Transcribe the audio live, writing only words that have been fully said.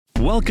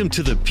Welcome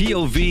to the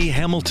POV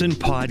Hamilton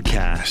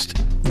podcast,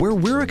 where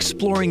we're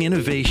exploring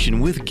innovation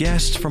with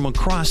guests from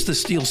across the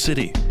Steel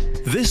City.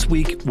 This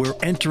week, we're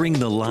entering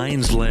the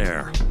Lion's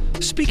Lair,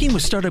 speaking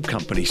with startup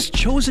companies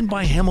chosen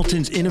by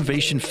Hamilton's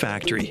Innovation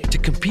Factory to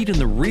compete in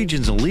the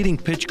region's leading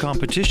pitch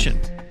competition.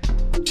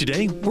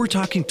 Today, we're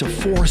talking to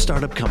 4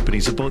 startup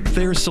companies about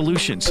their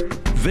solutions,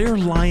 their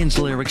Lion's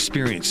Lair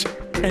experience,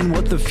 and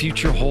what the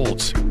future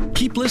holds.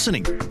 Keep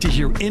listening to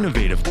hear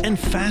innovative and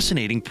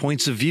fascinating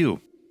points of view.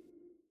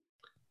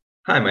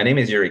 Hi, my name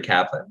is Yuri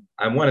Kaplan.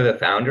 I'm one of the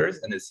founders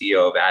and the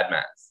CEO of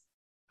AdMass.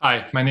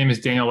 Hi, my name is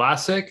Daniel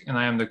Lasek, and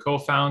I am the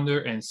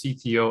co-founder and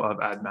CTO of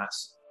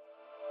AdMass.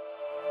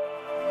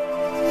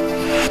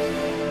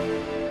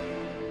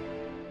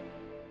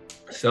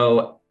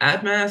 So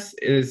AdMass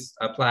is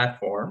a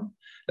platform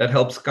that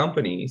helps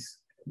companies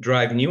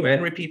drive new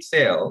and repeat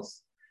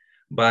sales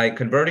by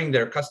converting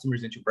their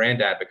customers into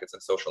brand advocates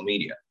on social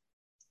media.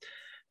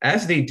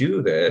 As they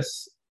do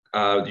this,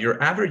 your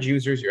average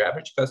users, your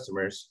average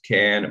customers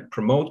can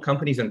promote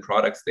companies and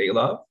products they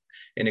love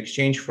in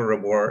exchange for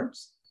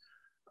rewards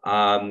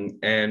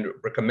and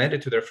recommend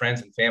it to their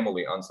friends and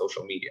family on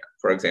social media,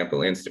 for example,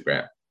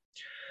 Instagram.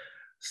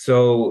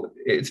 So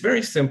it's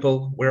very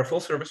simple. We're a full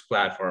service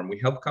platform. We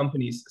help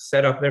companies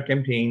set up their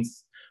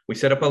campaigns. We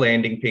set up a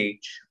landing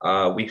page.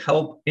 We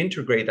help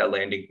integrate that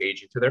landing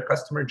page into their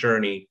customer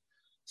journey.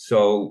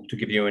 So to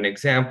give you an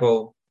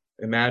example,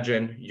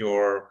 imagine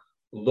your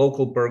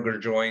local burger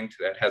joint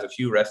that has a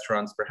few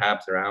restaurants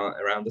perhaps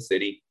around the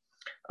city.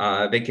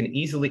 They can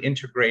easily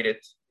integrate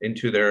it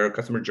into their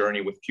customer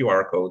journey with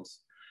QR codes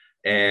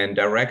and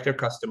direct their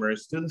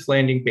customers to this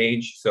landing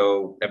page.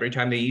 So every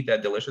time they eat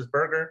that delicious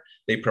burger,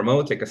 they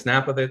promote, take a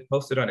snap of it,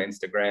 post it on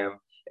Instagram,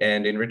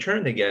 and in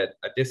return, they get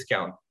a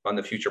discount on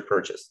the future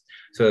purchase.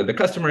 So the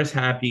customer is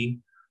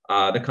happy,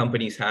 the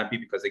company's happy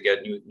because they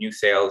get new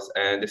sales.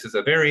 And this is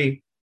a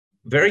very,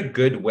 very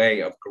good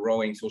way of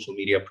growing social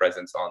media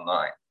presence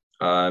online.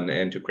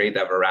 And to create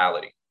that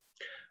virality.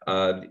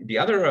 The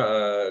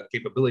other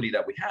capability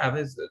that we have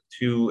is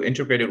to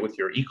integrate it with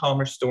your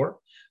e-commerce store.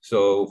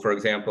 So, for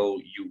example,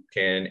 you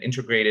can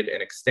integrate it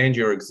and extend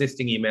your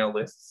existing email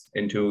lists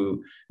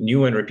into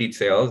new and repeat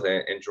sales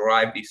and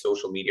drive these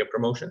social media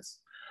promotions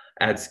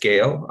at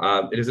scale.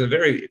 It is a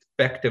very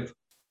effective,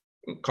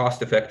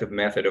 cost-effective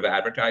method of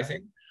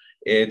advertising.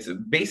 It's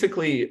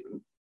basically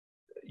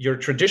your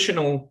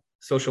traditional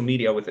social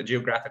media with a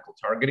geographical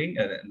targeting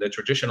and the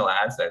traditional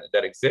ads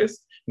that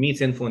exist meets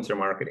influencer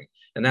marketing.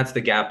 And that's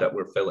the gap that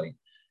we're filling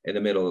in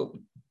the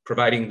middle,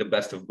 providing the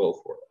best of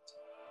both worlds.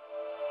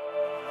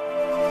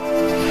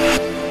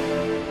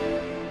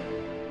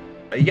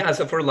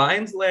 So for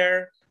Lion's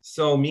Lair,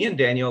 so me and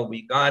Daniel,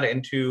 we got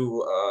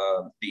into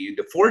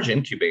the Forge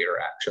incubator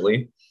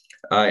actually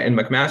in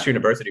McMaster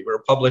University. We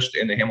were published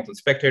in the Hamilton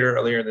Spectator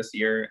earlier this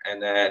year.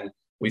 And then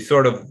we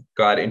sort of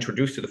got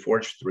introduced to the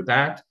Forge through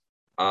that.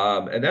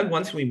 And then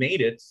once we made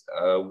it,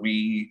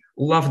 we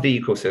loved the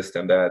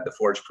ecosystem that the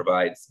Forge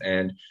provides.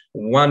 And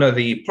one of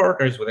the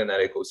partners within that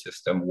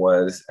ecosystem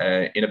was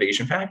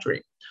Innovation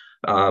Factory.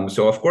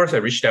 So of course, I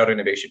reached out to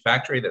Innovation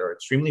Factory. They're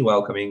extremely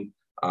welcoming.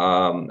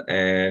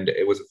 And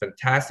it was a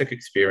fantastic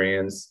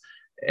experience.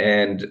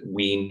 And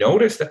we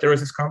noticed that there was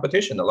this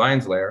competition, the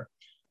Lion's Lair.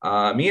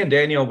 Me and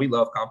Daniel, we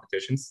love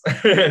competitions.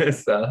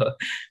 So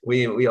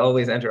we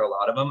always enter a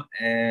lot of them.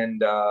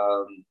 And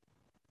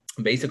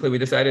basically, we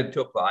decided to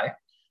apply.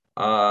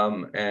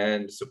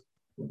 And so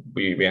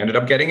we ended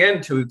up getting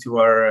into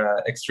our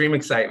extreme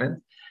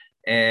excitement.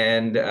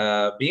 And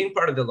being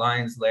part of the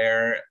Lion's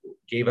Lair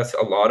gave us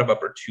a lot of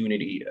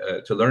opportunity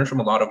to learn from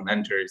a lot of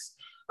mentors.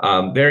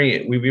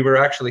 We were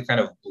actually kind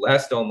of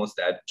blessed almost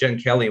that Jen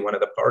Kelly, one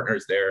of the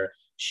partners there,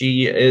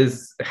 she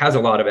has a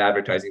lot of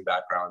advertising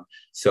background.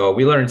 So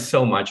we learned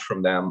so much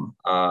from them.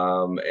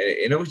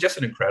 And it was just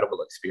an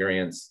incredible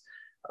experience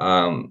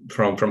from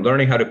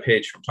learning how to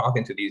pitch, from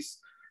talking to these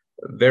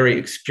very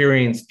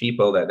experienced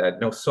people that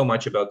know so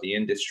much about the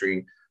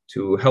industry,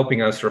 to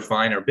helping us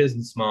refine our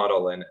business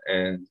model.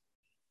 And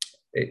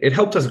it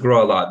helped us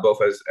grow a lot, both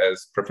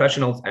as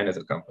professionals and as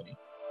a company.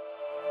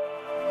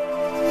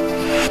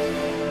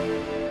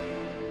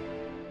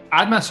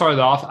 AdMass started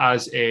off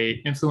as a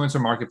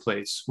influencer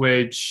marketplace,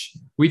 which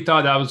we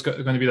thought that was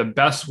going to be the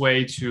best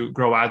way to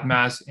grow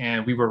AdMass,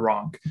 and we were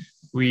wrong.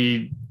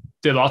 We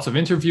did lots of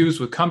interviews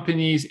with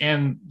companies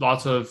and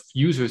lots of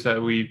users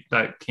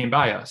that came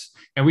by us.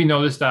 And we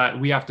noticed that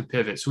we have to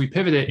pivot. So we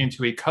pivoted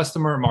into a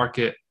customer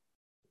marketing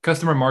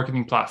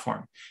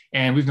platform.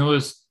 And we've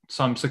noticed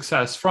some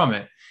success from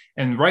it.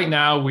 And right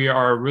now we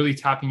are really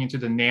tapping into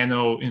the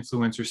nano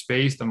influencer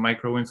space, the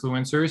micro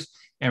influencers,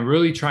 and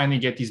really trying to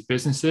get these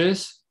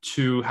businesses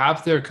to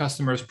have their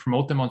customers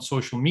promote them on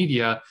social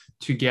media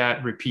to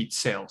get repeat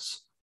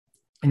sales.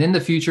 And in the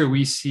future,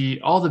 we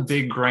see all the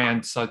big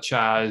brands such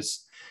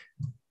as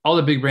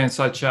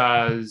Starbucks,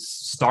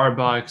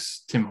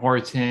 Tim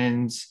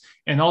Hortons,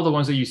 and all the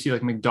ones that you see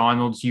like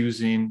McDonald's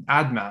using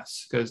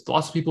AdMass, because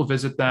lots of people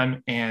visit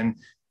them and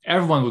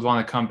everyone would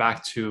want to come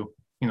back to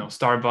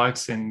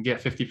Starbucks and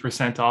get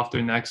 50% off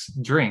their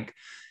next drink.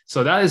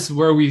 So that is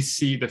where we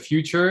see the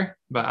future.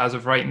 But as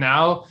of right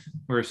now,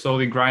 we're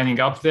slowly grinding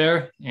up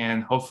there,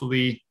 and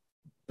hopefully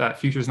that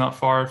future is not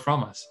far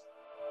from us.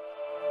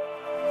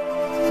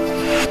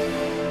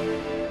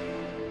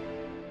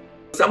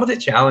 Some of the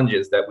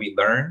challenges that we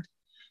learned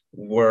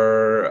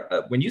were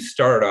when you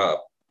start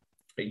up,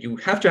 you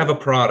have to have a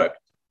product.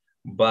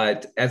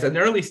 But as an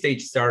early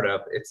stage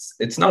startup,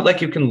 it's not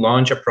like you can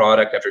launch a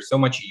product after so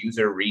much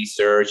user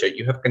research that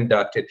you have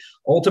conducted.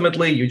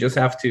 Ultimately, you just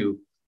have to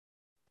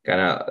kind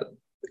of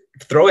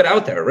throw it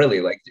out there,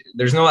 really. Like,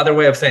 there's no other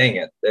way of saying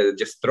it.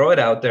 Just throw it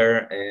out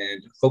there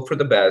and hope for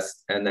the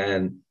best. And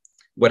then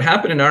what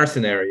happened in our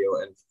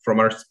scenario, and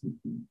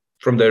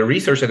from the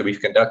research that we've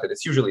conducted,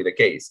 it's usually the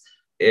case,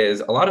 is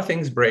a lot of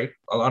things break,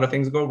 a lot of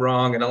things go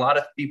wrong, and a lot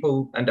of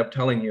people end up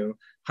telling you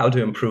how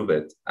to improve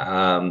it.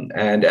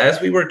 And as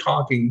we were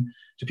talking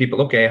to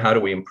people, okay, how do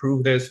we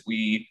improve this?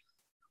 We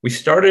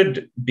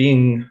started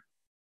being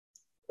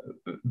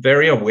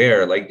very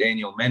aware, like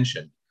Daniel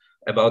mentioned,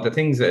 about the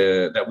things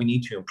that we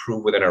need to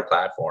improve within our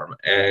platform.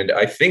 And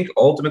I think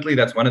ultimately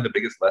that's one of the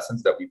biggest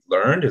lessons that we've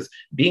learned is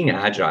being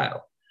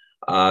agile,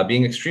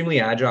 being extremely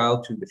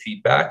agile to the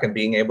feedback and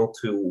being able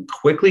to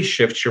quickly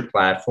shift your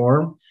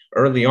platform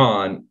early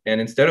on. And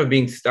instead of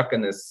being stuck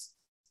in this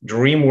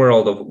dream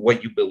world of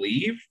what you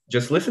believe,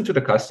 just listen to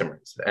the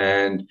customers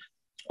and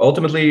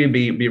ultimately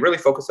be really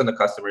focused on the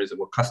customers and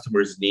what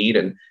customers need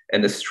and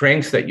the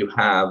strengths that you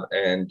have,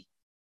 and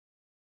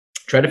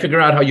try to figure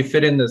out how you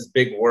fit in this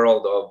big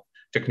world of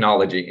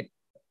technology,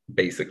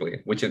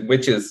 basically, which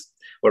is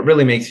what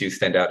really makes you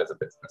stand out as a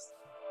business.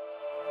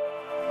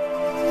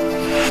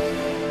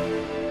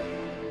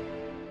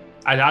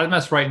 At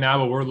Admass right now,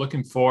 what we're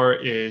looking for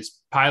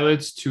is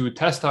pilots to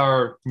test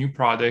our new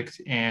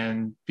product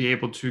and be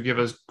able to give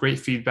us great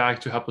feedback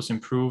to help us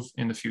improve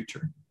in the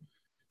future.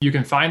 You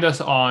can find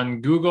us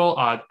on Google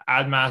at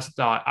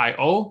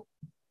admass.io,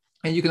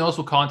 and you can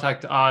also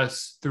contact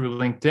us through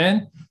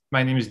LinkedIn.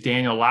 My name is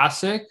Daniel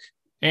Lasik,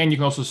 and you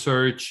can also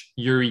search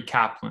Yuri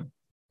Kaplan.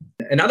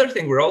 Another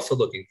thing we're also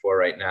looking for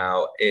right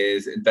now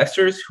is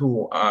investors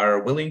who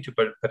are willing to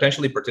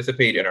potentially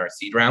participate in our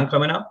seed round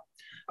coming up.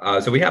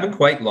 So we haven't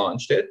quite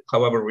launched it.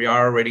 However, we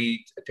are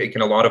already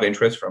taking a lot of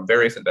interest from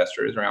various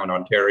investors around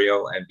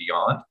Ontario and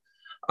beyond.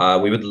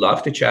 We would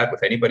love to chat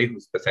with anybody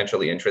who's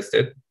potentially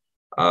interested.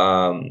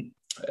 And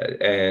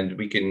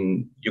you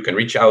can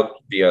reach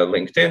out via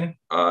LinkedIn.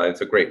 It's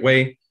a great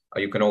way.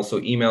 You can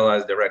also email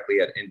us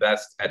directly at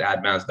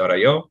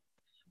invest@admass.io.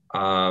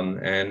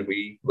 And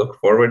we look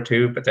forward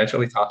to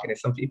potentially talking to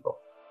some people.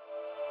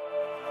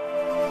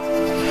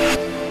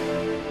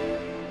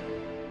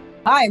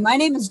 Hi, my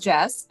name is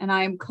Jess, and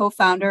I am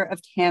co-founder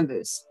of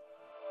Tanvus.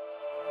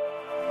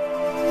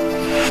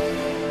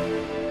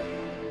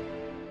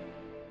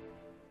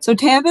 So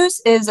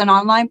Tanvus is an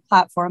online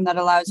platform that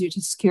allows you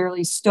to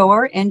securely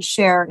store and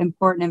share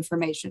important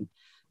information.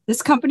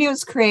 This company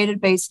was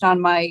created based on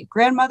my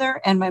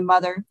grandmother and my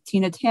mother,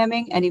 Tina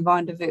Tamming and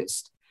Yvonne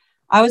DeVoost.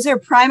 I was their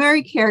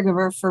primary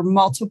caregiver for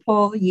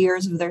multiple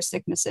years of their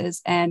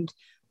sicknesses, and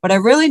what I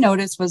really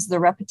noticed was the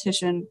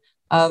repetition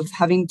of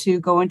having to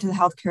go into the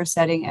healthcare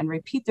setting and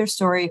repeat their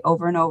story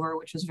over and over,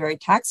 which was very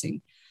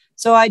taxing.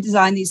 So I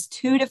designed these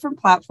two different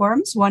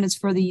platforms. One is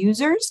for the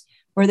users,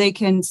 where they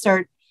can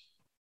start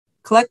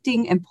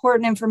collecting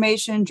important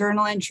information,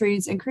 journal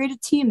entries, and create a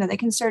team that they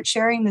can start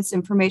sharing this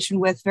information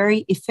with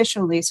very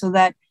efficiently so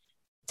that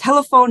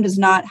telephone does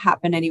not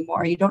happen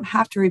anymore. You don't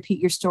have to repeat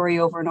your story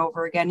over and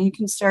over again. You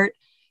can start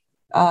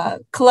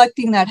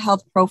collecting that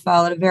health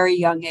profile at a very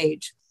young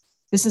age.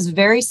 This is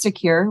very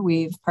secure.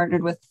 We've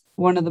partnered with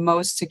one of the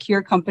most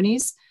secure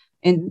companies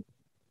in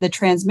the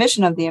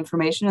transmission of the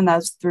information, and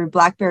that's through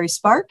BlackBerry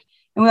Spark.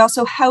 And we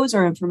also house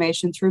our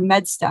information through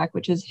MedStack,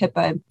 which is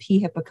HIPAA and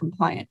PHIPAA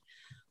compliant.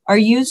 Our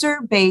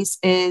user base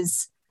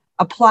is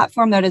a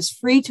platform that is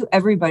free to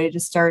everybody to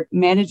start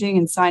managing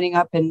and signing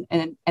up and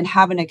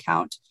have an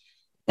account.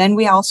 Then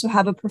we also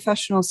have a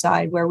professional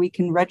side where we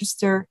can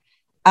register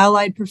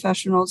allied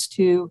professionals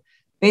to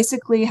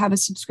basically have a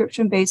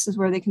subscription basis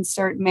where they can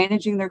start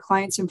managing their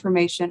clients'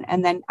 information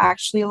and then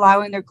actually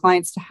allowing their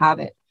clients to have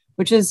it,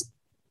 which is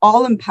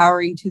all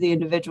empowering to the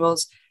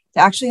individuals to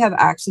actually have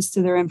access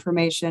to their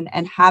information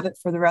and have it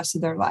for the rest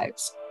of their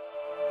lives.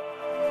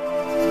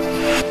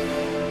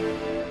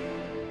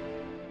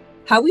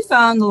 How we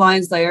found the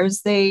Lions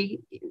Layers, they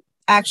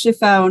actually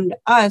found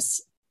us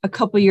a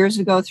couple of years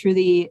ago through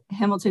the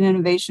Hamilton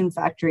Innovation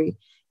Factory.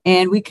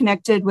 And we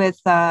connected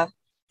with the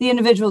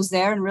individuals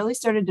there and really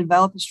started to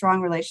develop a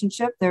strong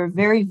relationship. They're a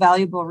very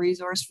valuable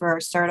resource for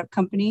our startup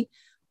company.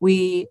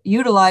 We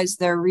utilized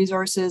their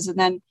resources, and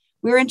then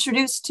we were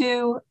introduced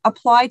to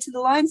apply to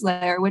the Lions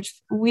Layer,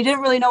 which we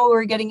didn't really know what we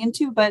were getting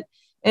into, but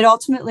it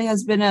ultimately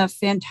has been a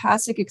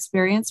fantastic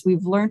experience.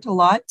 We've learned a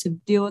lot to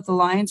deal with the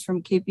Lions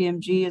from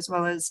KPMG, as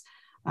well as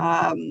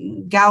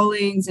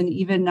Gowlings, and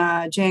even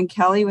Jan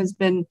Kelly has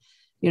been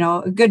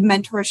a good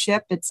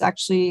mentorship. It's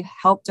actually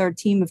helped our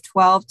team of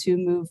 12 to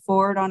move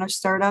forward on our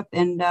startup.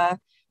 And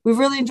we've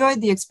really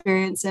enjoyed the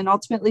experience, and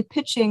ultimately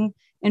pitching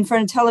in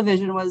front of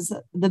television was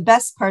the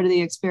best part of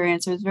the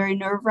experience. It was very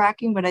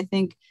nerve-wracking, but I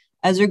think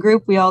as a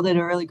group, we all did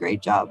a really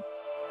great job.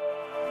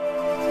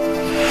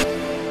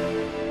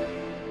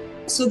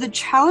 So the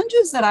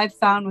challenges that I've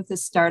found with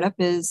this startup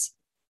is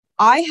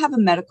I have a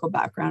medical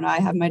background. I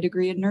have my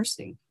degree in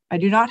nursing. I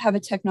do not have a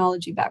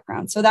technology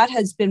background. So that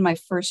has been my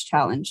first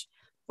challenge.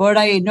 What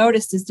I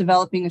noticed is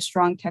developing a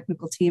strong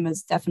technical team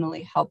has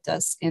definitely helped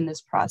us in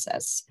this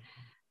process.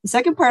 The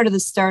second part of the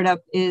startup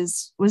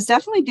was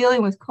definitely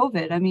dealing with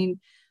COVID. I mean,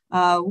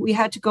 we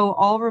had to go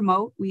all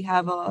remote. We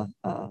have a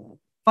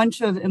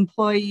bunch of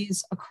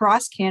employees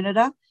across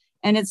Canada,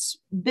 and it's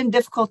been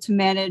difficult to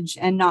manage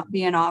and not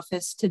be in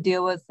office to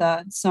deal with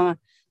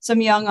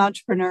some young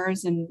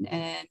entrepreneurs and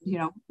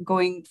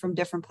going from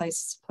different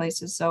places to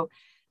places. So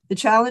the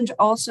challenge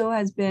also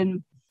has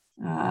been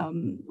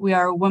we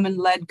are a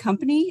woman-led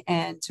company,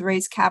 and to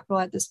raise capital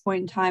at this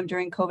point in time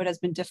during COVID has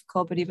been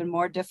difficult, but even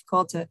more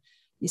difficult to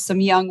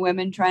some young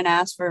women trying to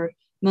ask for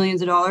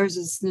millions of dollars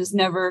is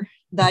never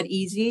that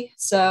easy.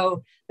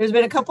 So there's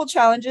been a couple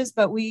challenges,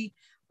 but we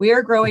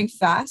are growing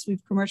fast.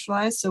 We've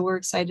commercialized, so we're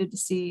excited to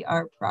see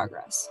our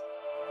progress.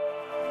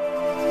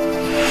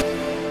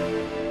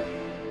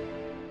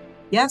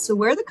 Yeah, so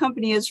where the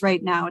company is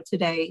right now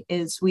today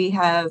is we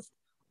have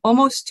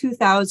almost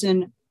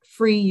 2,000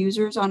 free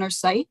users on our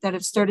site that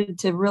have started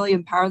to really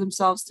empower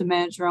themselves to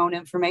manage their own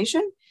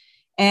information.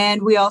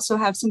 And we also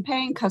have some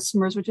paying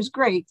customers, which is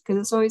great because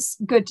it's always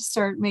good to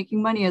start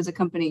making money as a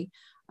company.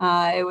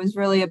 It was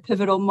really a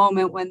pivotal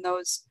moment when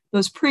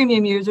those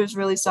premium users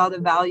really saw the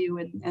value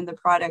in the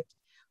product.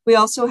 We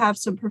also have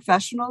some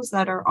professionals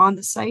that are on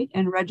the site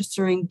and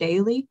registering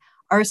daily.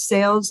 Our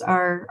sales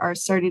are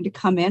starting to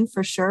come in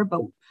for sure, but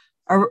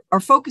our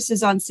focus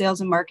is on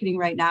sales and marketing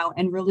right now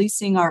and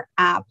releasing our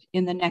app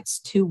in the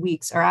next 2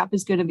 weeks. Our app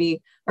is going to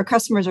be, our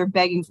customers are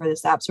begging for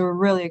this app. So we're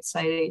really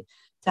excited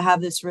to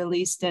have this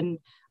released. And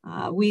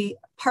we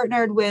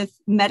partnered with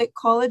Medic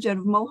College out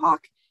of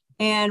Mohawk.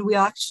 And we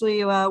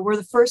actually were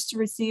the first to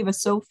receive a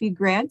SOFI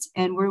grant.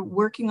 And we're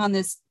working on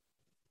this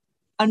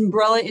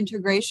umbrella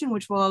integration,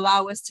 which will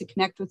allow us to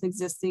connect with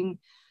existing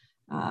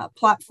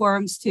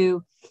platforms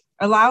to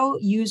allow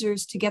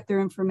users to get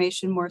their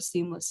information more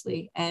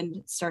seamlessly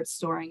and start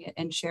storing it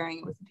and sharing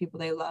it with the people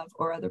they love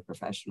or other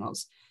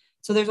professionals.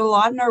 So there's a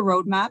lot in our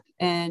roadmap,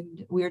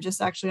 and we are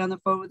just actually on the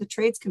phone with the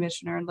Trades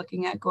Commissioner and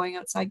looking at going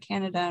outside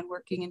Canada and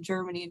working in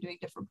Germany and doing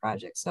different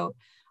projects. So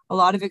a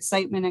lot of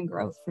excitement and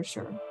growth for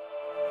sure.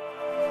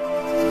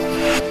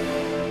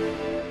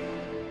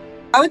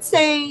 I would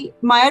say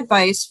my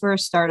advice for a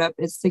startup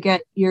is to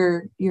get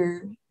your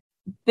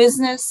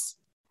business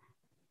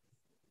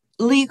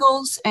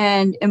legals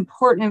and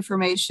important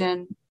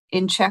information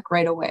in check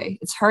right away.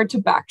 It's hard to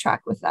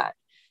backtrack with that.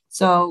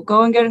 So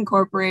go and get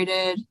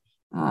incorporated,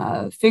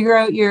 figure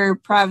out your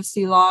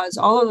privacy laws,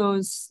 all of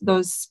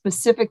those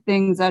specific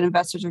things that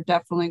investors are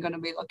definitely going to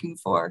be looking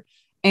for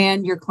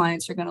and your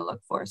clients are going to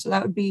look for. So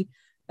that would be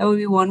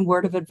one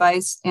word of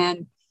advice.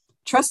 And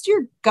trust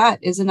your gut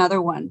is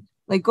another one.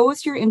 Like, go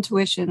with your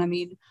intuition. I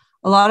mean,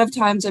 a lot of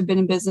times I've been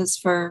in business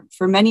for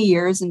many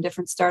years in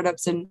different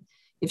startups, and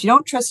if you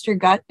don't trust your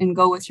gut and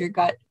go with your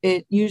gut,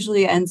 it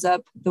usually ends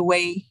up the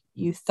way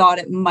you thought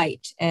it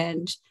might.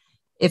 And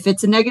if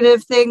it's a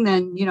negative thing,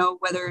 then,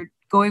 whether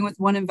going with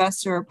one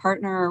investor or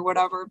partner or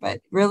whatever, but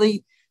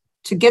really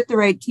to get the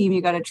right team,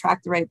 you got to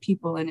attract the right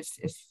people. And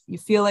if you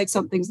feel like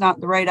something's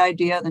not the right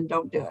idea, then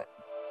don't do it.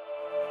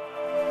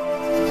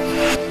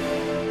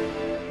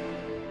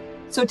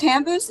 So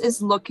Tanbus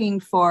is looking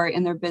for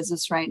in their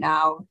business right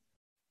now,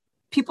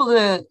 people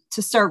to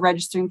start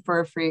registering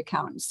for a free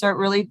account, start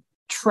really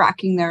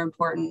tracking their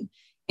important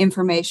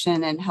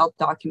information and health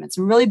documents,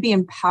 and really be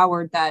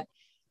empowered that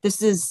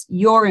this is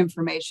your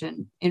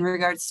information in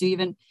regards to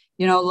even,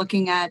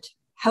 looking at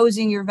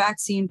housing your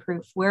vaccine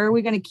proof. Where are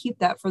we going to keep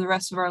that for the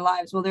rest of our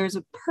lives? Well, there's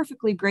a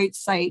perfectly great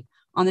site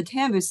on the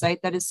Tanbus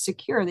site that is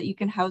secure that you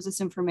can house this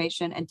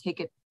information and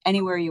take it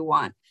anywhere you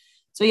want.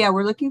 So yeah,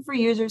 we're looking for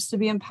users to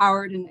be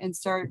empowered and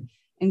start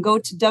and go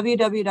to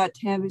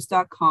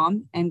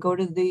www.tanbus.com and go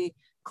to the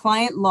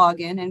client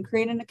login and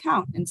create an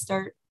account and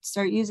start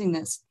using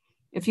this.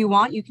 If you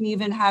want, you can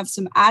even have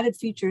some added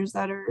features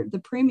that are the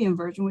premium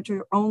version, which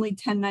are only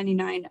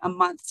 $10.99 a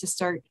month to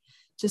start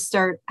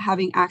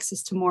having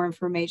access to more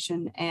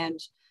information and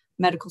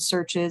medical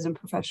searches and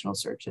professional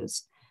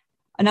searches.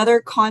 Another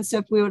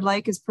concept we would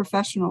like is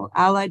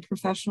allied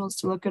professionals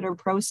to look at our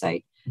pro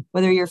site,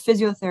 whether you're a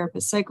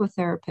physiotherapist,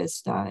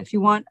 psychotherapist. If you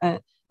want a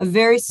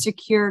very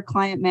secure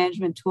client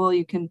management tool,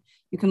 you can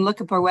look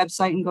up our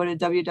website and go to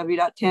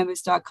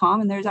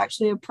www.tanbus.com, and there's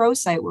actually a pro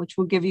site which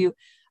will give you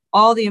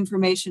all the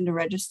information to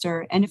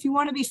register. And if you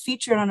want to be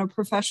featured on a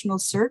professional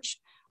search,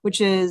 which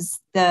is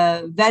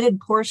the vetted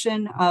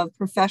portion of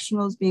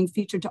professionals being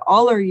featured to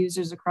all our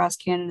users across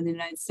Canada and the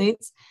United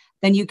States,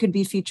 then you could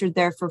be featured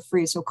there for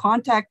free. So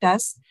contact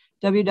us,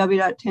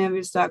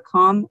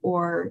 www.tanbus.com,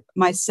 or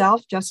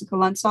myself, Jessica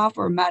Luntzoff,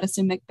 or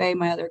Madison McVeigh,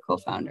 my other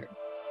co-founder.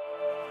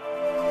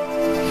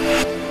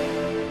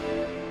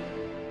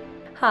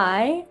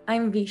 Hi,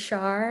 I'm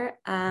Vishar.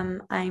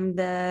 I'm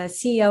the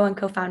CEO and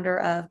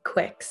co-founder of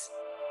Quix.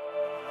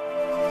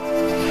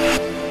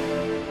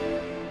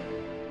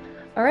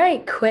 All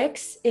right,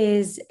 Quix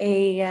is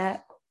a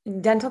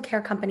dental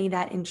care company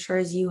that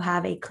ensures you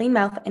have a clean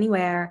mouth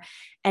anywhere,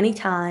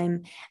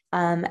 anytime.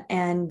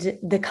 And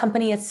the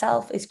company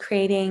itself is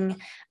creating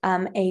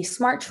a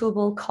smart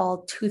chewable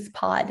called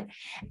ToothPod.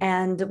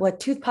 And what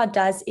ToothPod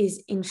does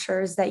is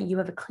ensures that you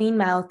have a clean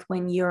mouth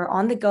when you're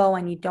on the go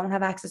and you don't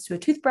have access to a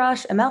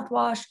toothbrush, a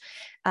mouthwash,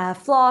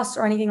 floss,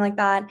 or anything like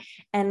that.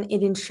 And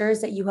it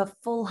ensures that you have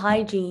full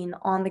hygiene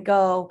on the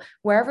go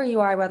wherever you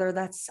are, whether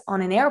that's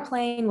on an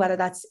airplane, whether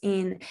that's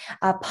in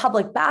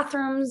public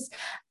bathrooms,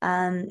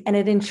 and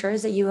it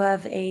ensures that you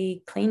have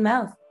a clean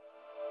mouth.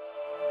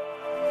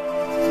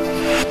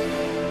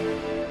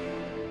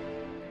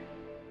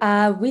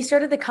 We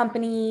started the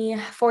company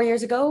 4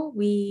 years ago.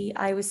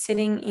 I was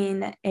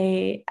sitting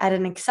at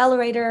an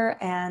accelerator,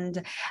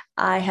 and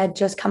I had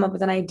just come up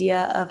with an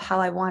idea of how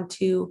I want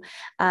to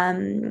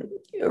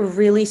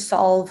really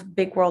solve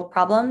big world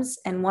problems.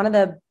 And one of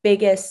the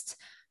biggest,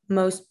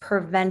 most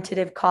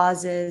preventative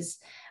problems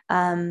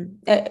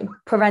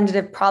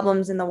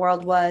in the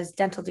world was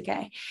dental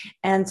decay.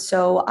 And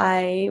so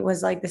I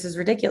was like, this is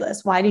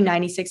ridiculous. Why do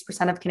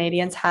 96% of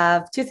Canadians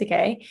have tooth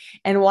decay?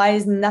 And why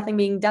is nothing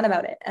being done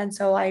about it? And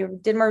so I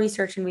did more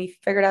research, and we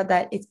figured out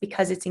that it's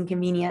because it's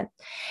inconvenient.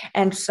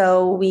 And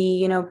so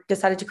we,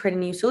 decided to create a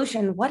new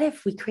solution. What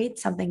if we create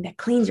something that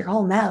cleans your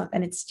whole mouth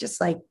and it's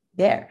just like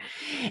there?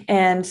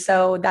 And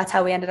so that's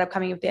how we ended up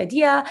coming up with the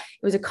idea.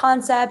 It was a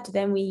concept.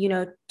 Then we,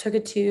 took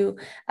it to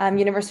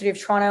University of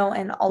Toronto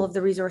and all of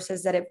the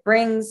resources that it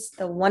brings,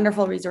 the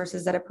wonderful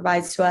resources that it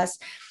provides to us.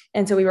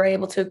 And so we were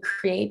able to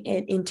create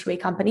it into a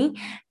company,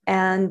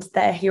 and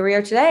here we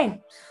are today.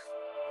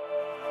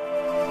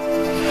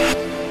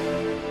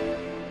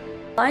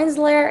 Lions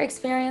Lair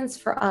experience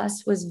for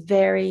us was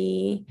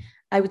very,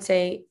 I would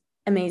say,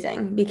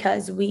 amazing,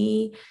 because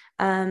we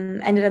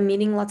ended up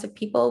meeting lots of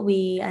people.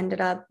 We ended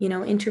up,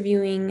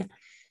 interviewing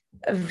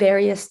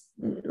various,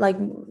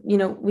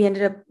 we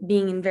ended up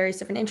being in various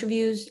different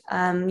interviews.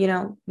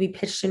 We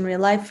pitched in real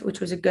life, which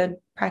was a good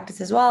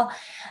practice as well.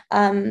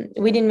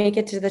 We didn't make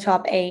it to the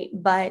top 8,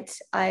 but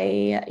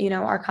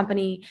our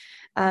company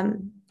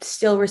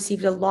still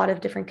received a lot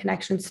of different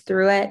connections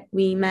through it.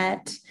 We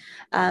met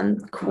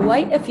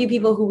quite a few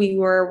people who we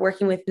were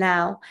working with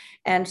now.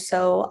 And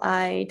so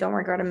I don't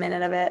regret a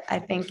minute of it. I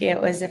think it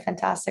was a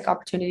fantastic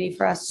opportunity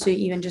for us to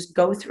even just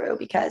go through,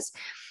 because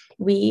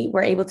we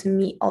were able to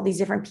meet all these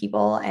different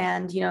people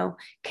and,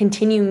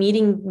 continue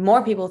meeting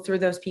more people through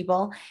those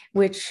people,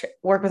 which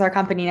work with our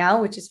company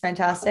now, which is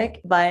fantastic.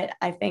 But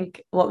I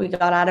think what we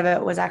got out of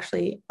it was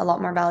actually a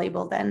lot more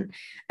valuable than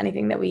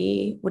anything that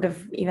we would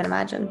have even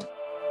imagined.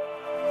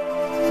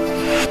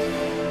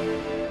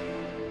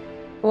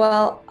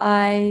 Well,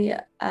 I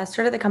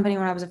started the company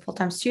when I was a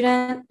full-time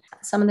student.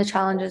 Some of the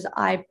challenges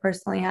I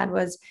personally had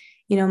was,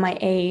 my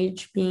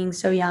age, being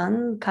so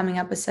young, coming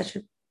up with such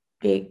a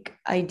big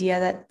idea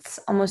that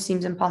almost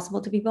seems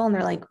impossible to people. And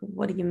they're like,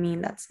 what do you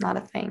mean that's not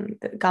a thing?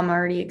 The gum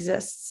already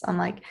exists. I'm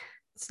like,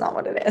 it's not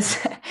what it is.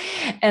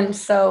 And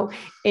so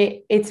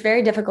it's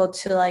very difficult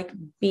to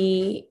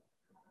be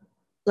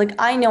like,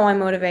 I know I'm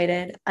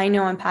motivated. I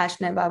know I'm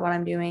passionate about what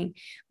I'm doing,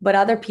 but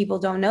other people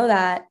don't know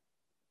that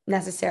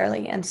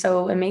necessarily. And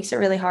so it makes it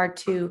really hard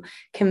to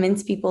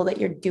convince people that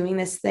you're doing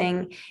this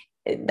thing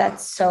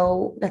that's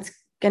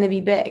going to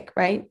be big,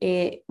 right?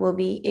 It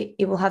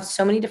will have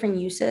so many different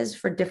uses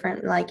for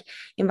different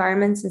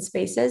environments and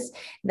spaces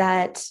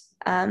that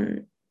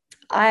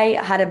I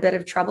had a bit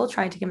of trouble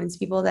trying to convince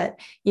people that,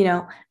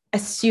 a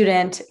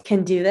student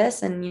can do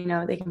this and,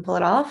 they can pull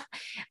it off.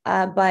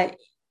 But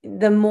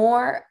the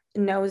more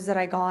no's that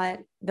I got,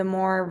 the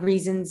more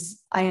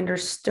reasons I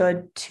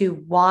understood to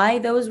why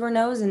those were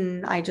no's,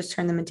 and I just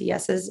turned them into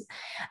yeses.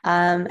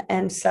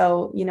 And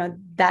so,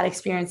 that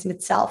experience in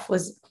itself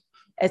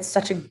it's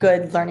such a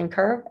good learning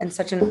curve and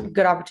such a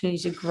good opportunity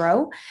to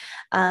grow.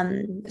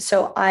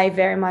 So I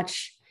very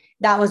much,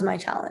 that was my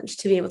challenge,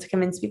 to be able to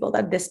convince people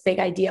that this big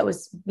idea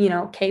was,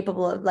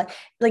 capable of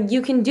like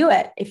you can do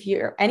it if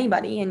you're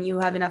anybody and you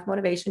have enough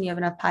motivation, you have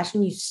enough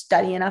passion, you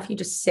study enough, you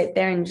just sit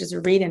there and just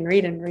read and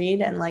read and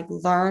read and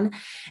learn.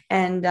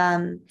 And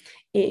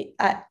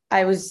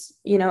I was,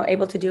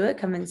 able to do it,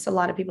 convince a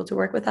lot of people to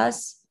work with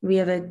us. We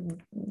have a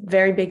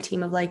very big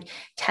team of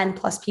 10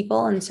 plus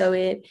people. And so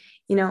it,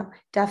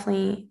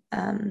 definitely,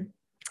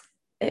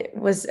 it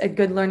was a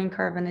good learning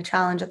curve and a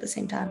challenge at the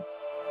same time.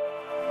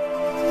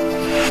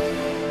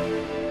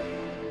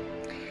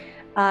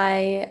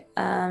 I,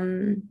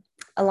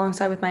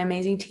 alongside with my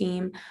amazing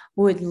team,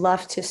 would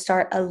love to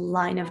start a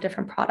line of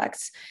different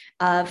products,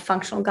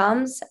 functional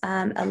gums,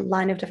 a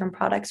line of different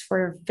products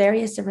for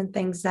various different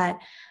things that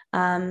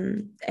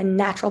a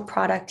natural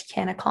product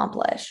can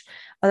accomplish,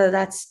 whether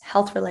that's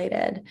health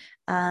related,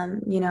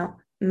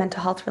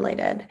 mental health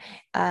related,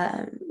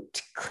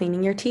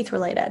 cleaning your teeth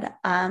related.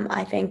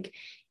 I think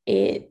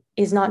it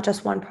is not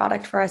just one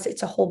product for us.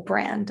 It's a whole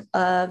brand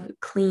of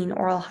clean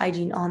oral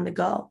hygiene on the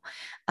go.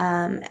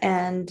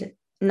 And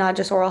not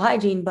just oral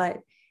hygiene, but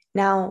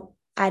now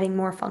adding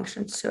more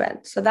functions to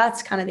it. So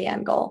that's kind of the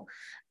end goal.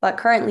 But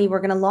currently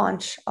we're going to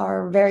launch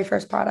our very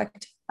first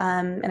product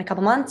in a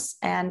couple months,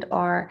 and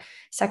our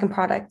second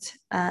product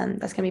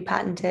that's going to be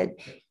patented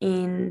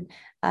in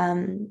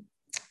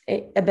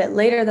a bit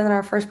later than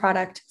our first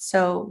product.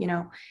 So,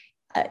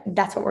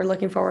 that's what we're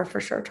looking forward for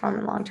short term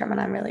and long term.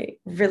 And I'm really,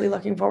 really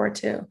looking forward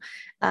to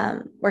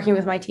working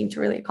with my team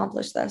to really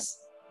accomplish this.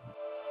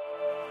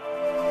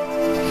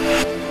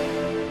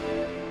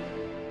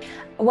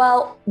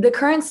 Well, the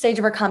current stage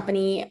of our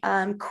company,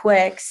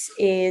 Quix,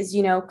 is,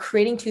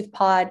 creating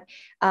ToothPod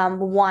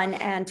 1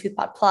 and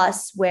ToothPod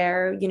Plus,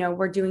 where,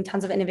 we're doing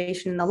tons of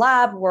innovation in the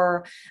lab.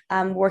 We're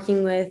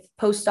working with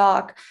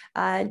postdoc,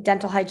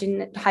 dental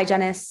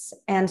hygienists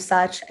and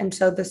such. And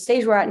so the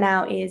stage we're at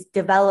now is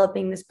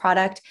developing this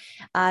product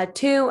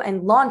 2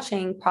 and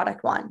launching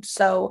product 1.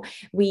 So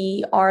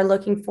we are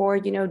looking for,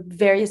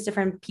 various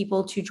different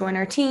people to join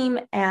our team,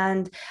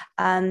 and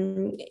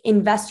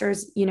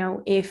investors,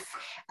 if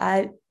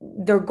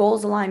their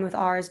goals align with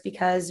ours,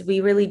 because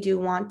we really do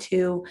want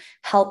to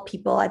help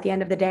people at the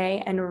end of the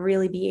day and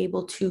really be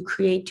able to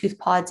create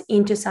ToothPods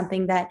into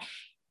something that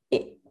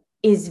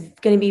is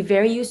going to be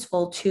very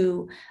useful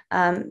to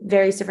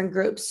various different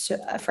groups. So,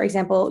 for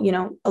example,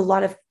 a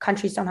lot of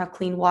countries don't have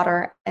clean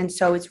water, and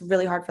so it's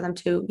really hard for them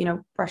to,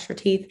 brush their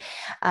teeth.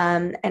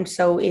 And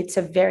so it's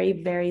a very,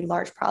 very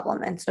large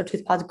problem. And so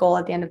ToothPod's goal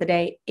at the end of the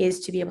day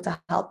is to be able to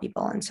help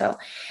people. And so,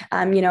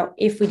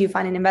 if we do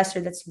find an investor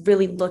that's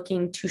really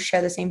looking to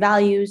share the same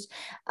values,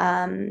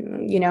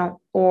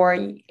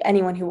 or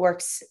anyone who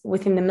works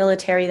within the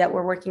military that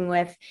we're working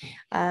with,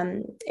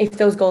 if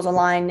those goals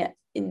align,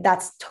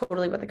 that's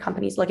totally what the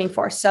company's looking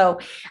for. So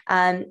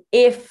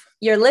if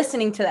you're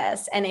listening to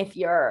this, and if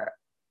you're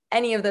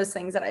any of those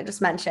things that I just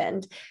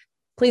mentioned,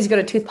 please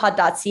go to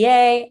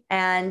toothpod.ca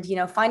and,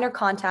 find our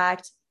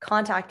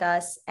contact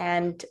us,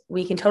 and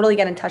we can totally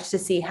get in touch to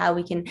see how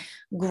we can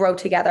grow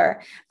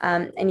together.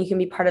 And you can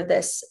be part of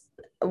this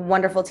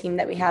wonderful team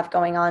that we have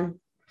going on.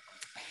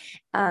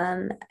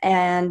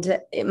 And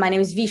my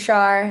name is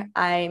Vishar.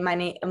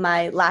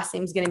 My last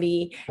name is going to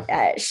be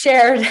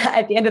shared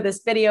at the end of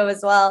this video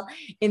as well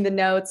in the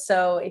notes.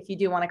 So if you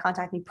do want to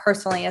contact me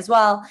personally as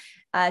well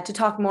to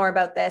talk more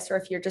about this, or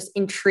if you're just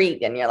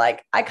intrigued and you're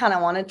like, I kind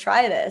of want to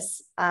try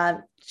this,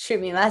 shoot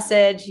me a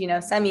message,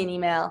 send me an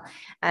email,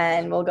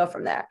 and we'll go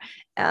from there.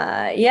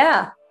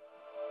 Yeah.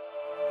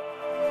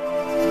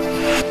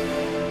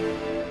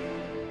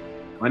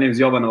 My name is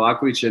Jovan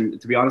Novakovic, and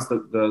to be honest,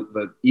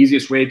 the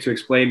easiest way to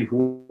explain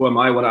who am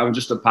I, I'm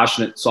just a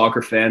passionate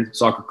soccer fan,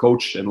 soccer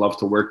coach, and love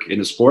to work in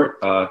the sport.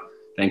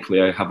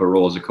 Thankfully, I have a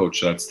role as a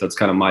coach. So that's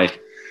kind of my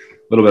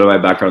little bit of my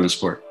background in the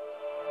sport.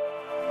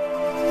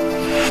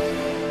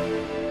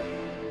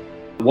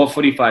 What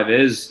Footy5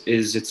 is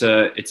it's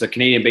a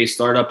Canadian-based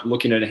startup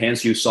looking to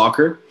enhance youth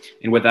soccer,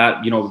 and with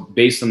that,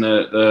 based on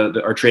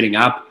our training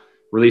app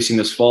releasing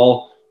this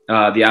fall,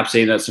 the app's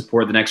aimed at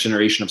support the next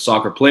generation of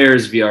soccer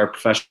players via our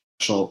professional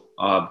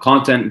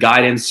content,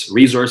 guidance,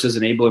 resources,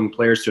 enabling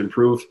players to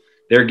improve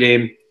their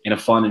game in a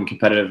fun and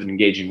competitive and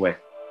engaging way.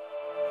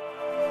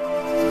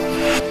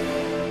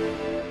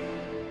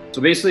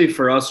 So basically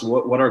for us,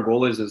 what our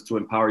goal is to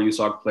empower youth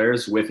soccer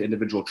players with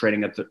individual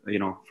training at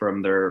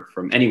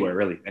from anywhere,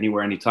 really,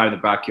 anywhere, anytime, in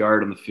the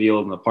backyard, on the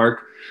field, in the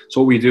park.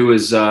 So what we do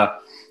is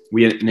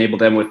we enable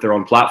them with their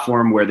own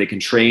platform where they can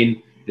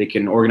train, they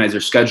can organize their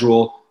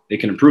schedule, they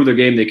can improve their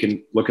game, they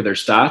can look at their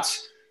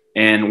stats.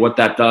 And what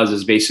that does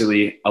is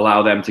basically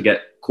allow them to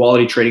get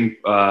quality training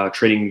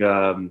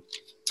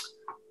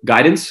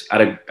guidance at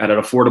an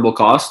affordable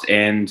cost,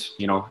 and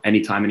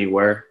anytime,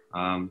 anywhere.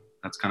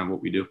 That's kind of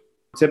what we do.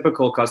 A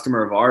typical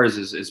customer of ours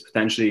is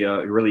potentially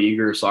a really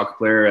eager soccer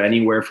player,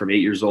 anywhere from 8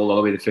 years old all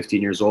the way to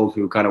 15 years old,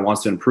 who kind of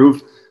wants to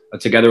improve.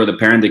 Together with a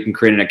parent, they can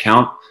create an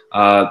account.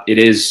 It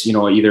is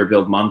either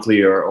billed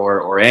monthly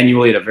or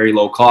annually at a very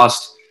low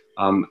cost.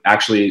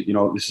 Actually,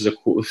 this is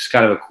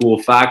kind of a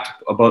cool fact,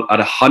 about at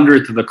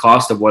 100th of the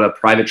cost of what a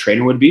private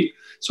trainer would be.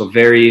 So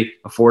very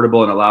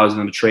affordable, and allows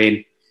them to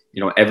train,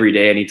 every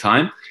day,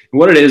 anytime. And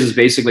what it is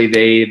basically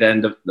they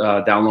then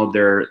download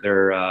their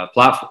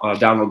platform,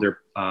 download their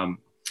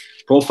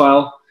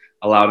profile,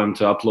 allow them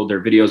to upload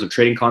their videos of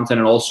training content,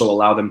 and also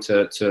allow them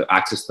to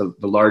access the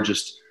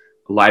largest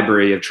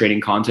library of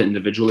training content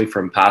individually,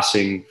 from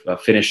passing,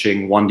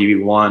 finishing,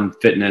 1D1,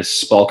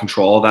 fitness, ball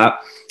control, all that.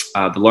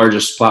 The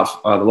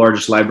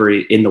largest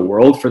library in the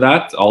world for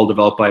that, all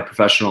developed by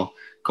professional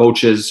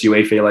coaches,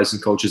 UEFA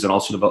licensed coaches, and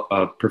also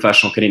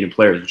professional Canadian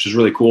players, which is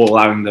really cool,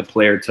 allowing the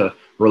player to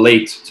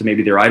relate to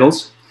maybe their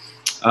idols.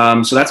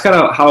 So that's kind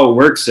of how it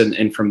works.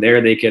 And from there,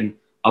 they can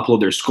upload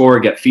their score,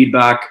 get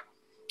feedback,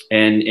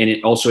 and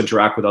it also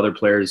interact with other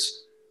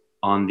players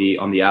on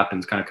the app,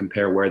 and kind of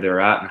compare where they're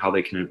at and how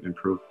they can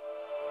improve.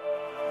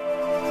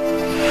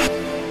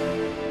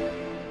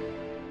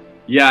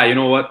 Yeah, you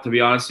know what? To be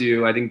honest with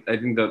you, I think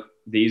the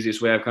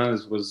easiest way I've kind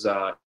of was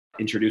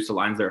introduced to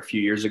Lions there a few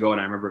years ago, and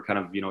I remember kind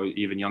of,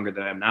 even younger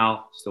than I am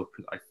now, still,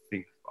 I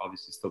think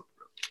obviously still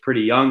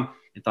pretty young,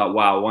 and thought,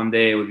 wow, one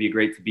day it would be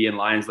great to be in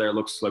Lions Lair.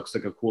 Looks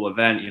like a cool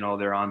event.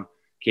 They're on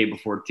cable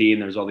 14.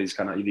 There's all these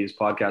these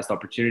podcast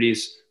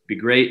opportunities. It'd be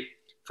great.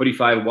 Footy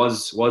 5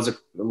 was a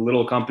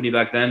little company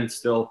back then,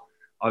 still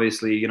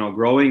obviously,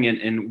 growing,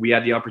 and we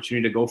had the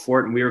opportunity to go for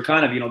it. And we were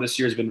kind of, this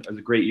year has been a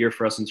great year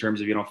for us in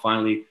terms of,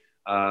 finally,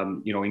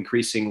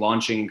 increasing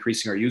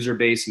our user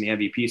base in the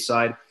MVP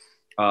side,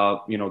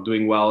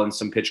 doing well in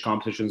some pitch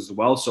competitions as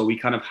well. So we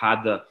kind of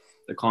had the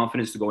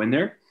confidence to go in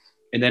there.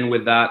 And then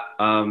with that,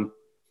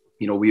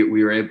 we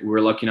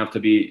were lucky enough to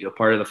be a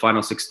part of the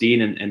final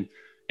 16, and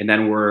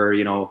then we're,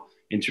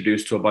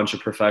 introduced to a bunch of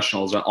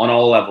professionals on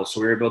all levels. So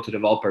we were able to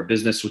develop our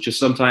business, which is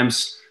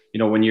sometimes,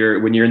 when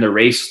you're in the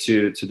race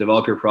to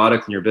develop your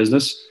product and your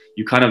business,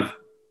 you kind of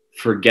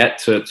forget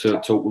to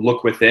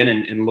look within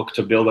and look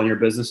to build on your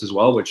business as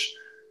well, which,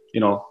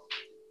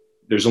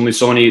 there's only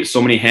so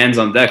many hands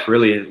on deck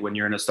really when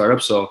you're in a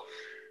startup. So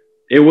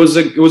it was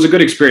a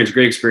good experience,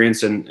 great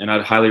experience. And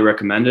I'd highly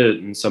recommend it,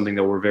 and something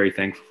that we're very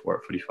thankful for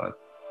at Footy 5.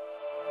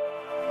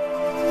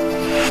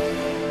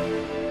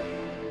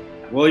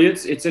 Well,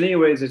 it's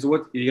anyways, it's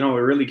what, it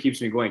really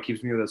keeps me going. It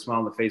keeps me with a smile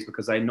on the face,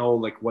 because I know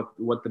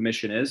what the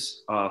mission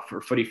is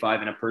for Footy 5,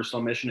 and a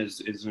personal mission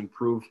is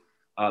improve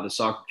the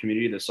soccer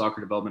community, the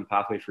soccer development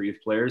pathway for youth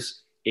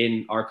players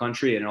in our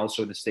country and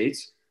also in the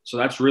States. So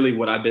that's really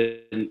what I've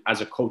been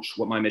as a coach,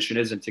 what my mission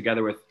is. And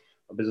together with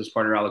a business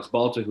partner, Alex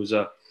Balta, who's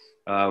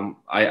I'll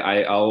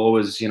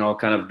always,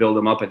 kind of build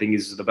him up. I think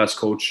he's the best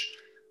coach.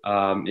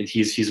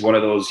 He's one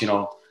of those,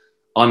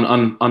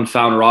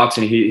 unfound rocks,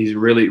 and he's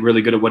really,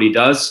 really good at what he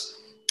does.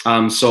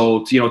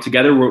 So,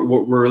 together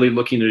what we're really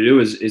looking to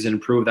do is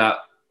improve that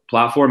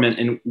platform.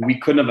 And we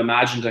couldn't have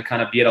imagined to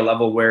kind of be at a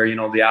level where,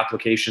 the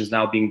application is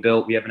now being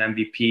built. We have an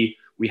MVP.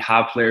 We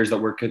have players that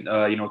we're,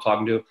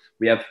 talking to.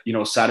 We have,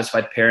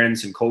 satisfied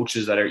parents and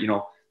coaches that are,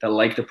 that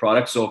like the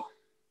product. So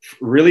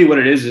really what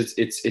it is,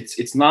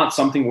 it's not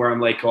something where I'm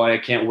like, oh, I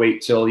can't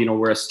wait till,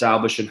 we're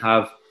established and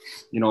have,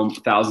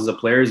 thousands of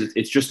players.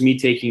 It's just me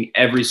taking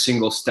every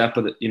single step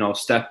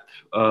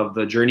of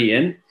the journey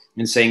in,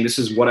 and saying, this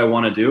is what I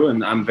want to do.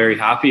 And I'm very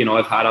happy.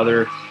 I've had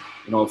other,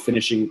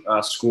 finishing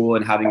school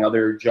and having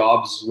other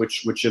jobs,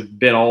 which have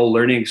been all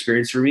learning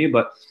experience for me.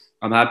 But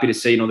I'm happy to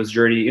say, this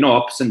journey,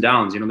 ups and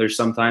downs. There's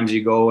sometimes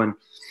you go and,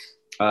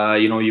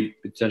 you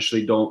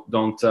potentially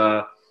don't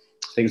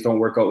things don't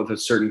work out with a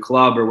certain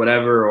club or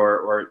whatever,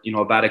 or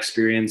a bad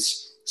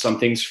experience. Some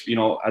things,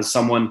 as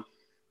someone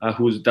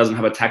who doesn't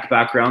have a tech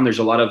background, there's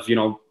a lot of,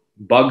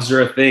 bugs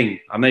are a thing.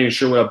 I'm not even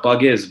sure what a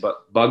bug is,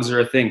 but bugs are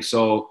a thing.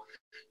 So,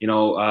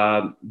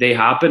 they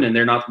happen, and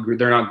they're not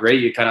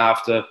great. You kind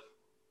of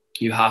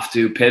have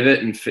to pivot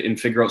and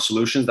figure out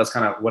solutions. That's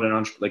kind of what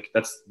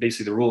that's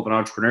basically the rule of an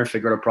entrepreneur: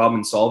 figure out a problem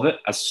and solve it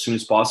as soon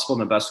as possible in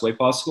the best way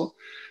possible.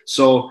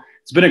 So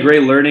it's been a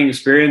great learning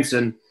experience.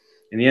 And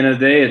in the end of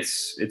the day,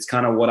 it's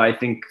kind of what I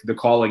think the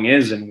calling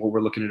is, and what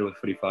we're looking to do with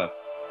Footy 5.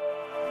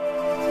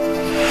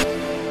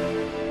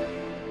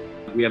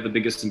 We have the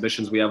biggest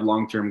ambitions. We have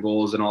long-term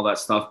goals and all that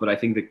stuff. But I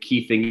think the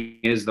key thing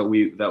is that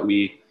we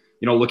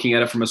looking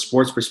at it from a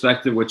sports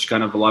perspective, which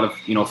kind of a lot of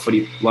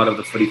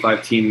the Footy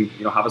 5 team,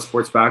 have a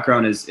sports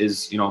background,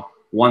 is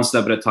one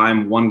step at a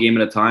time, one game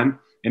at a time.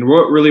 And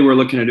what really we're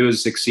looking to do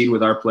is succeed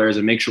with our players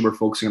and make sure we're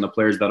focusing on the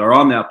players that are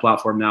on that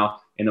platform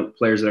now, and the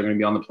players that are going to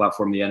be on the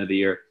platform at the end of the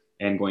year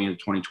and going into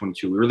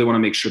 2022. We really want to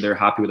make sure they're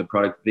happy with the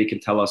product. They can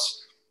tell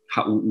us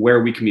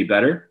where we can be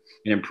better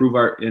and improve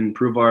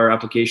our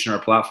application, our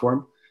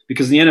platform.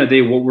 Because at the end of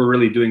the day, what we're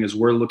really doing is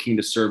we're looking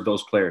to serve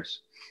those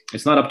players.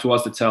 It's not up to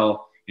us to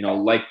tell,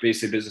 like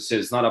basic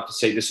businesses, it's not up to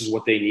say this is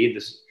what they need.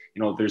 This,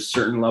 there's a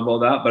certain level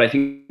of that, but I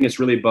think it's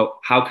really about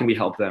how can we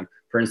help them.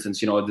 For instance,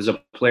 there's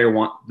a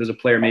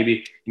player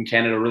maybe in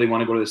Canada really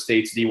want to go to the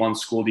States, D1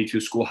 school,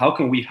 D2 school. How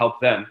can we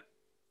help them?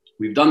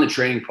 We've done the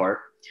training part,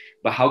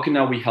 but how can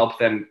now we help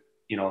them,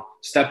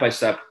 step by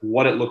step,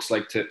 what it looks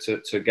like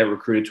to get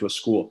recruited to a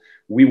school?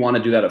 We want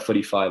to do that at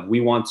Footy 5.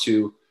 We want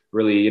to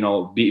really,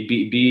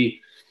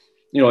 be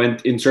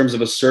in terms of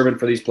a servant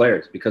for these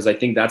players, because I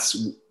think that's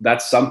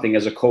something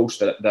as a coach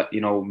that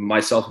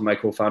myself and my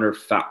co-founder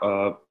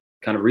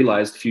kind of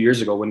realized a few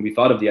years ago when we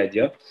thought of the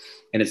idea.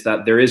 And it's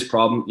that there is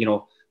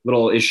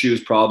little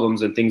issues,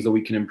 problems, and things that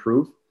we can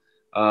improve.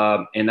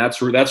 And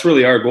that's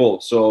really our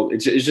goal. So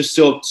it's just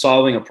still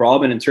solving a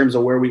problem. And in terms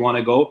of where we want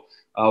to go,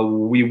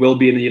 we will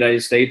be in the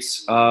United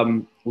States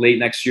late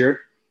next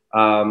year.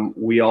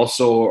 We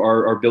also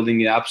are building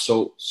the app.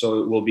 So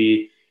it will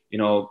be,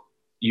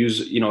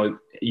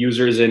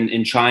 users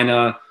in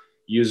China,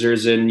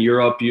 users in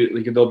Europe,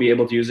 they'll be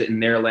able to use it in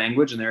their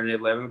language, in their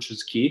native language, which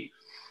is key.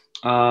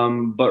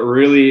 But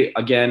really,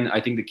 again, I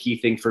think the key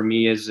thing for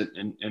me is,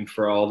 and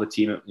for all the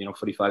team at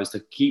Footy 5, is to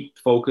keep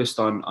focused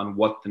on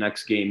what the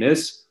next game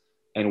is.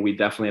 And we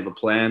definitely have a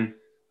plan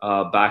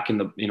back in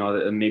the,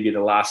 maybe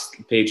the last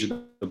page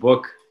of the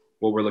book,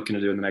 what we're looking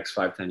to do in the next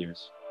 5-10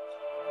 years.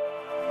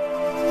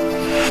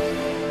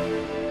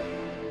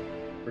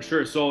 For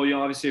sure. So,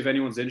 obviously, if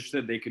anyone's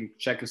interested, they can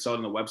check us out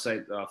on the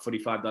website,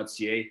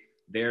 footy5.ca.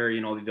 There,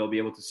 they'll be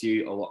able to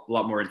see a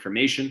lot more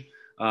information.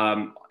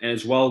 And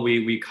as well,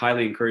 we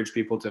highly encourage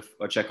people to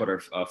check out our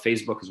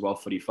Facebook as well,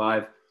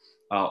 Footy5,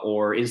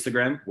 or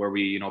Instagram, where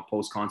we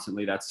post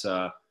constantly. That's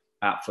at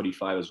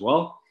Footy5 as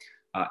well,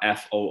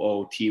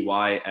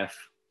 FOOTYFIVE.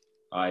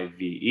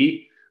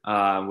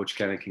 Which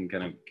can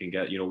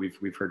get,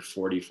 we've heard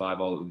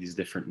 45, all of these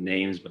different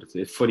names, but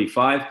it's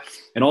Footy5.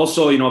 And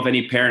also, if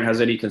any parent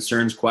has any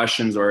concerns,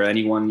 questions, or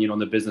anyone, in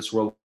the business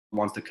world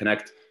wants to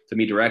connect to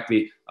me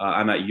directly,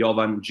 I'm at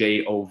Jovan,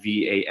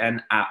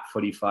 JOVAN, at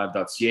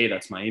footy5.ca.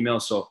 That's my email.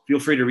 So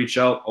feel free to reach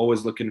out.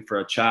 Always looking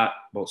for a chat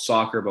about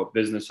soccer, about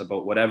business,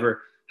 about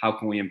whatever. How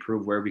can we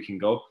improve, where we can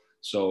go?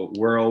 So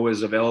we're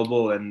always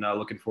available, and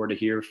looking forward to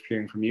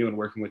hearing from you and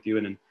working with you.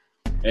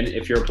 And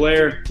if you're a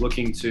player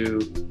looking to,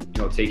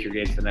 take your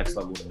game to the next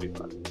level with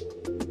Footy5.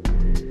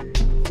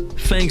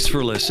 Thanks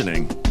for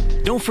listening.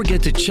 Don't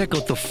forget to check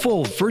out the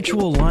full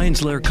virtual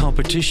Lions Lair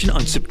competition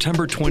on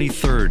September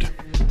 23rd.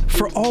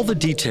 For all the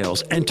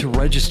details and to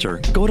register,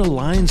 go to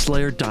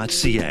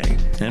lionslair.ca.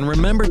 And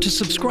remember to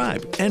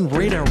subscribe and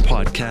rate our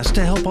podcast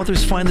to help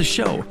others find the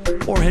show.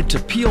 Or head to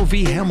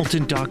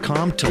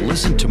povhamilton.com to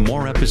listen to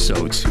more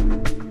episodes.